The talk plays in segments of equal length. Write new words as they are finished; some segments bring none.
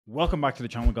Welcome back to the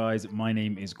channel, guys. My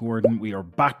name is Gordon. We are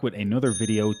back with another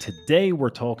video. Today we're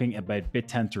talking about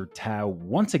Bittensor TAO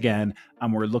once again,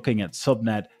 and we're looking at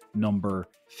subnet number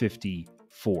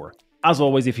 54. As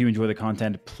always, if you enjoy the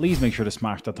content, please make sure to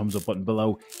smash that thumbs up button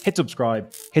below, hit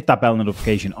subscribe, hit that bell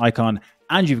notification icon,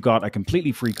 and you've got a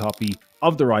completely free copy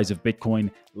of The Rise of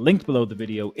Bitcoin linked below the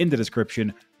video in the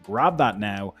description. Grab that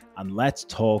now, and let's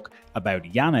talk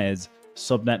about Yanez,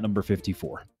 subnet number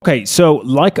 54. Okay, so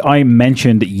like I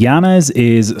mentioned, Yanez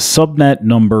is subnet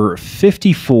number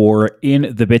 54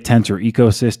 in the Bittensor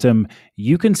ecosystem.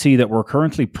 You can see that we're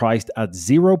currently priced at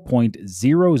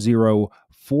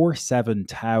 0.0047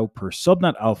 TAO per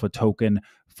subnet alpha token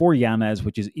for Yanez,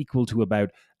 which is equal to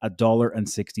about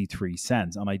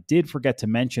 $1.63. And I did forget to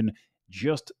mention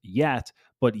just yet,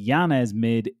 but Yanez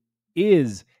Miid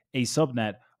is a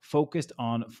subnet focused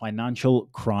on financial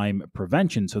crime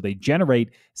prevention. So they generate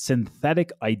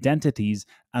synthetic identities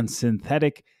and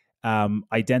synthetic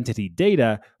identity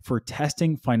data for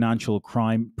testing financial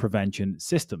crime prevention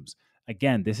systems.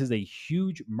 Again, this is a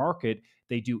huge market.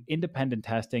 They do independent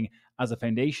testing as a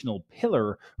foundational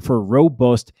pillar for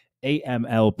robust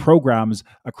AML programs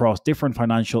across different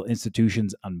financial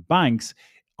institutions and banks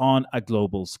on a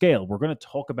global scale. We're going to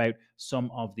talk about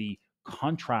some of the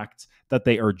contracts that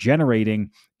they are generating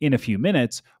in a few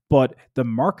minutes, but the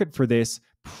market for this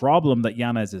problem that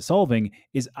Yanez is solving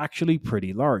is actually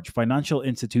pretty large. Financial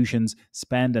institutions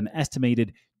spend an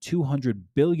estimated $200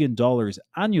 billion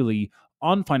annually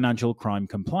on financial crime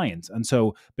compliance. And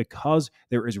so because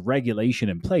there is regulation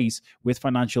in place with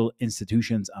financial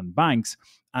institutions and banks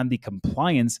and the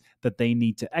compliance that they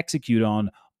need to execute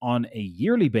on a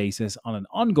yearly basis, on an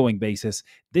ongoing basis,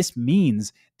 this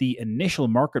means the initial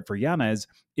market for Yanez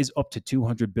is up to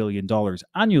 $200 billion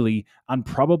annually and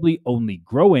probably only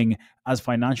growing as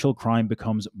financial crime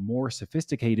becomes more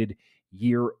sophisticated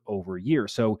year over year.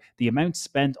 So the amount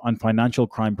spent on financial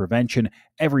crime prevention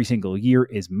every single year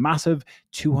is massive,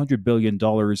 $200 billion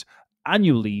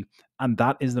annually, and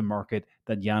that is the market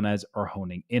that Yanez are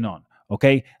honing in on.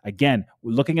 Okay, again,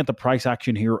 we're looking at the price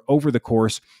action here over the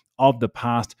course of the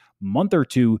past month or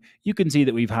two. You can see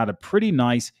that we've had a pretty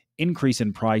nice increase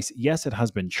in price. Yes, it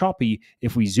has been choppy.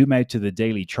 If we zoom out to the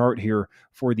daily chart here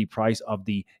for the price of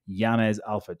the Yanez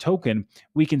Alpha token,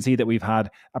 we can see that we've had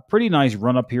a pretty nice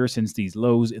run up here since these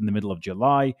lows in the middle of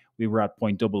July. We were at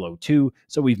 0.002.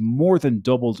 So we've more than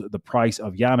doubled the price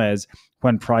of Yanez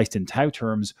when priced in TAO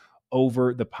terms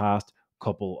over the past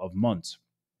couple of months.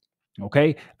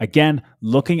 Okay, again,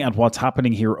 looking at what's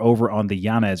happening here over on the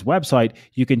Yanez website,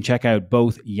 you can check out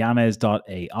both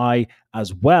yanez.ai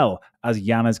as well as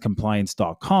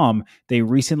yanezcompliance.com. They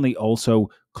recently also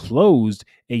closed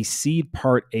a seed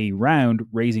part A round,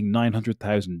 raising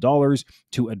 $900,000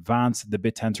 to advance the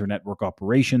Bittensor network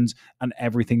operations and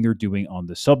everything they're doing on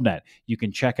the subnet. You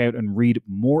can check out and read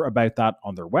more about that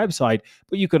on their website,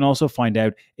 but you can also find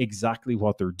out exactly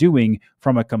what they're doing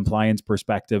from a compliance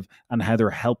perspective and how they're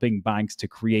helping banks to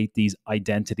create these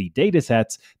identity data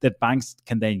sets that banks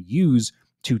can then use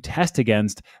to test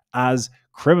against as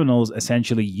criminals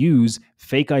essentially use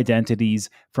fake identities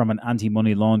from an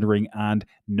anti-money laundering and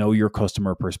know your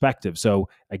customer perspective. So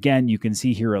again, you can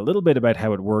see here a little bit about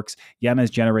how it works. Yanez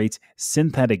generates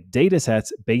synthetic data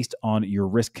sets based on your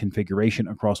risk configuration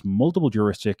across multiple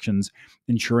jurisdictions,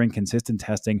 ensuring consistent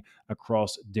testing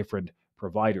across different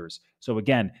providers. So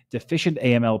again, deficient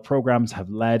AML programs have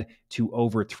led to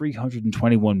over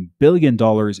 $321 billion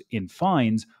in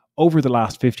fines over the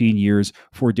last 15 years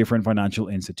for different financial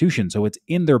institutions. So it's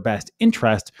in their best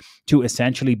interest to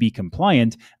essentially be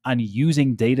compliant and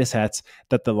using data sets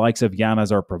that the likes of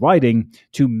Yanez are providing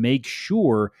to make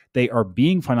sure they are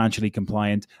being financially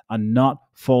compliant and not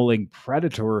falling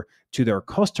predator to their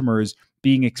customers,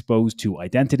 being exposed to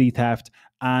identity theft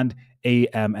and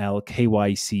AML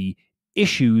KYC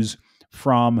issues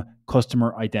from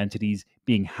customer identities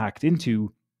being hacked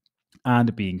into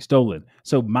and being stolen.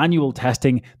 So manual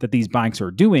testing that these banks are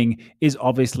doing is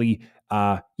obviously,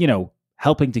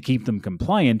 helping to keep them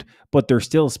compliant, but they're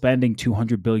still spending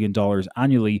 $200 billion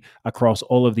annually across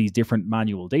all of these different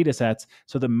manual data sets.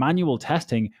 So the manual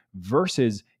testing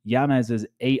versus Yanez's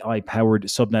AI-powered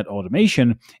subnet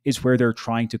automation is where they're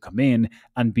trying to come in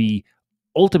and be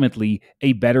ultimately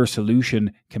a better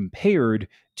solution compared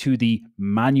to the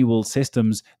manual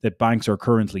systems that banks are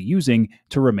currently using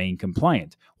to remain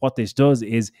compliant. What this does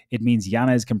is it means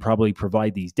Yanez can probably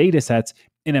provide these data sets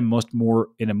in a much more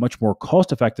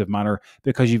cost-effective manner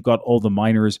because you've got all the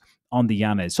miners on the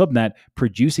Yanez subnet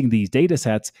producing these data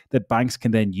sets that banks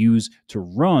can then use to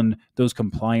run those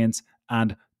compliance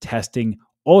and testing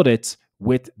audits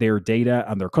with their data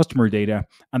and their customer data,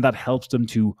 and that helps them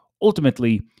to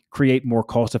ultimately create more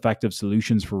cost-effective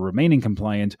solutions for remaining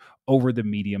compliant over the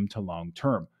medium to long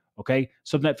term. Okay,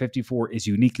 Subnet 54 is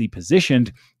uniquely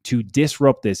positioned to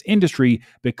disrupt this industry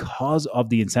because of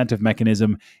the incentive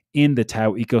mechanism in the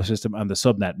TAO ecosystem and the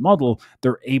subnet model.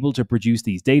 They're able to produce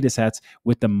these data sets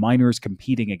with the miners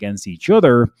competing against each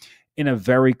other in a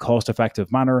very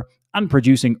cost-effective manner and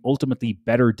producing ultimately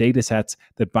better data sets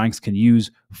that banks can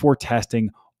use for testing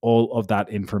all of that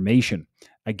information.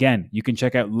 Again, you can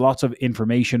check out lots of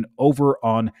information over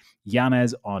on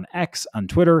Yanez on X and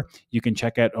Twitter. You can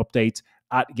check out updates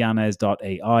at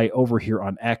yanez.ai over here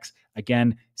on X.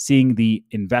 Again, seeing the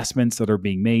investments that are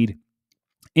being made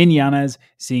in Yanez,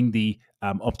 seeing the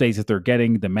updates that they're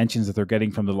getting, the mentions that they're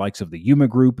getting from the likes of the Yuma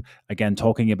Group, again,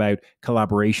 talking about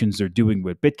collaborations they're doing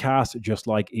with Bitcast, just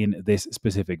like in this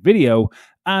specific video.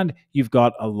 And you've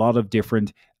got a lot of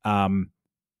different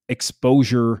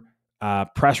exposure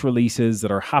press releases that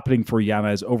are happening for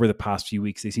Yanez over the past few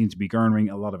weeks. They seem to be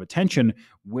garnering a lot of attention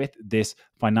with this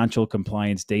financial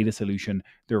compliance data solution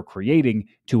they're creating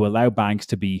to allow banks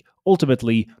to be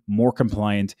ultimately more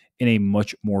compliant in a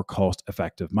much more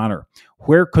cost-effective manner.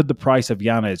 Where could the price of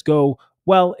Yanez go?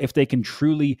 Well, if they can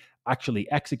truly actually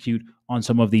execute on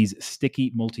some of these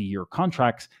sticky multi-year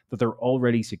contracts that they're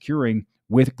already securing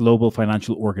with global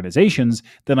financial organizations,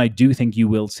 then I do think you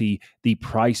will see the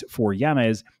price for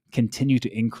Yanez continue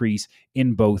to increase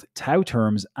in both TAO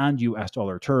terms and US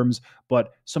dollar terms.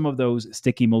 But some of those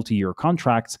sticky multi-year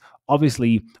contracts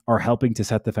obviously are helping to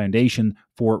set the foundation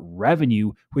for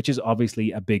revenue, which is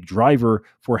obviously a big driver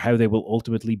for how they will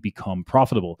ultimately become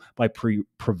profitable. By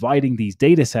providing these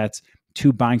data sets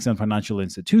to banks and financial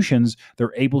institutions,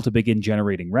 they're able to begin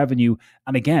generating revenue.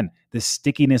 And again, the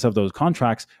stickiness of those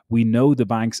contracts, we know the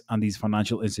banks and these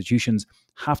financial institutions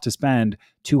have to spend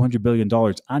 $200 billion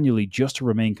annually just to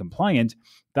remain compliant.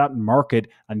 That market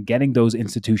and getting those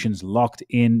institutions locked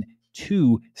in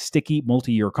to sticky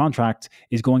multi-year contracts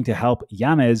is going to help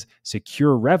Yanez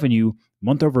secure revenue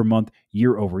month over month,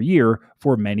 year over year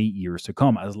for many years to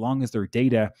come. As long as their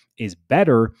data is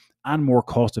better and more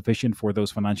cost efficient for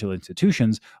those financial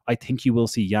institutions, I think you will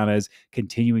see Yanez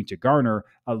continuing to garner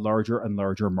a larger and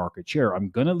larger market share. I'm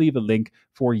going to leave a link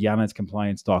for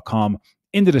yanezcompliance.com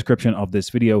in the description of this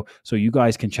video so you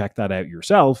guys can check that out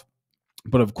yourself.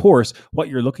 But of course, what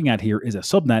you're looking at here is a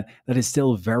subnet that is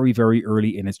still very, very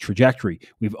early in its trajectory.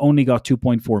 We've only got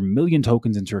 2.4 million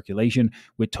tokens in circulation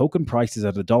with token prices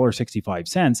at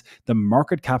 $1.65. The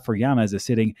market cap for Yanez is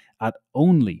sitting at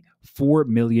only $4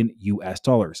 million US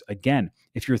dollars. Again,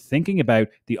 if you're thinking about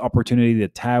the opportunity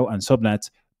that TAO and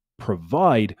subnets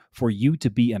provide for you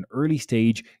to be an early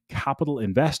stage capital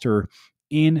investor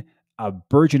in a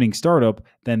burgeoning startup,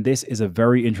 then this is a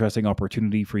very interesting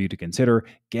opportunity for you to consider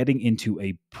getting into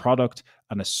a product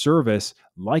and a service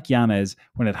like Yanez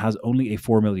when it has only a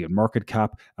 4 million market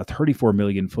cap. A 34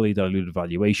 million fully diluted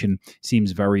valuation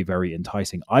seems very, very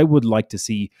enticing. I would like to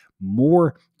see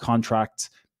more contracts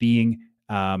being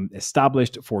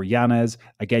established for Yanez.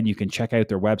 Again, you can check out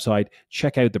their website,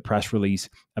 check out the press release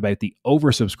about the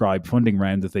oversubscribed funding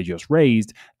round that they just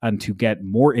raised, and to get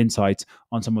more insights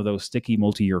on some of those sticky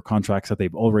multi-year contracts that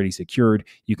they've already secured,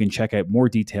 you can check out more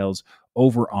details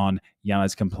over on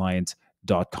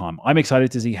yanezcompliance.com. I'm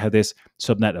excited to see how this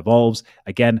subnet evolves.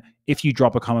 Again, if you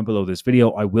drop a comment below this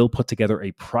video, I will put together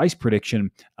a price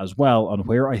prediction as well on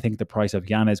where I think the price of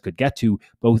Yanez could get to,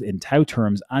 both in TAO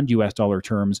terms and US dollar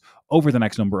terms over the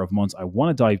next number of months. I want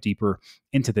to dive deeper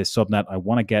into this subnet. I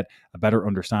want to get a better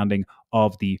understanding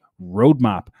of the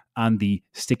roadmap and the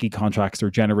sticky contracts they're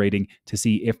generating to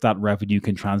see if that revenue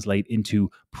can translate into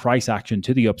price action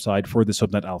to the upside for the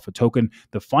Subnet Alpha token.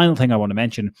 The final thing I want to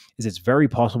mention is it's very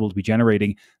possible to be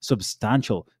generating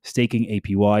substantial staking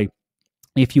APY.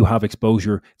 If you have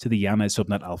exposure to the Yanez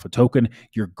Subnet Alpha token,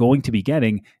 you're going to be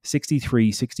getting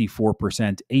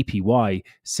 64% APY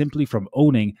simply from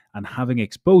owning and having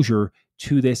exposure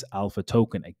to this Alpha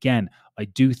token. Again, I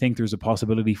do think there's a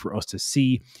possibility for us to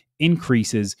see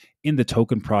increases in the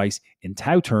token price in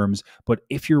TAO terms, but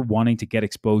if you're wanting to get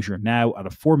exposure now at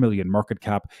a 4 million market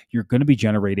cap, you're going to be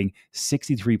generating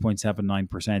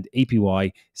 63.79%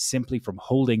 APY simply from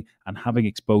holding and having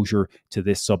exposure to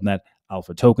this Subnet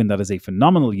Alpha token. That is a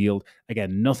phenomenal yield.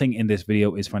 Again, nothing in this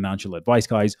video is financial advice,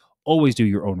 guys. Always do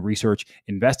your own research.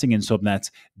 Investing in subnets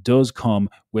does come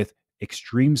with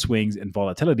extreme swings in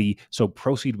volatility, so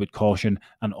proceed with caution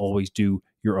and always do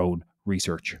your own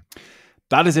research.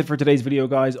 That is it for today's video,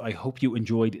 guys. I hope you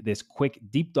enjoyed this quick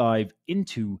deep dive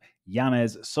into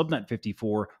Yanez Subnet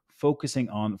 54 focusing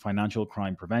on financial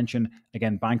crime prevention.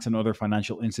 Again, banks and other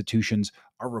financial institutions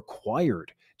are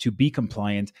required to be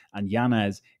compliant, and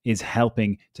Yanez is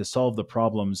helping to solve the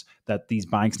problems that these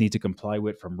banks need to comply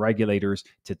with, from regulators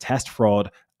to test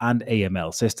fraud and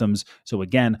AML systems. So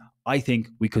again, I think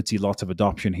we could see lots of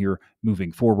adoption here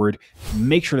moving forward.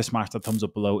 Make sure to smash that thumbs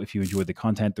up below if you enjoyed the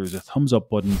content. There's a thumbs up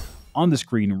button on the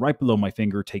screen right below my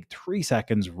finger. Take 3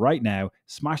 seconds right now,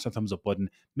 smash that thumbs up button,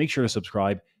 make sure to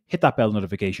subscribe, hit that bell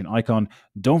notification icon.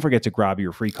 Don't forget to grab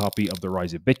your free copy of The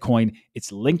Rise of Bitcoin.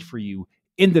 It's linked for you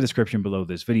in the description below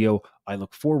this video. I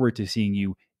look forward to seeing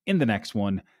you in the next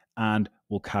one, and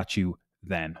we'll catch you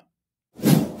then.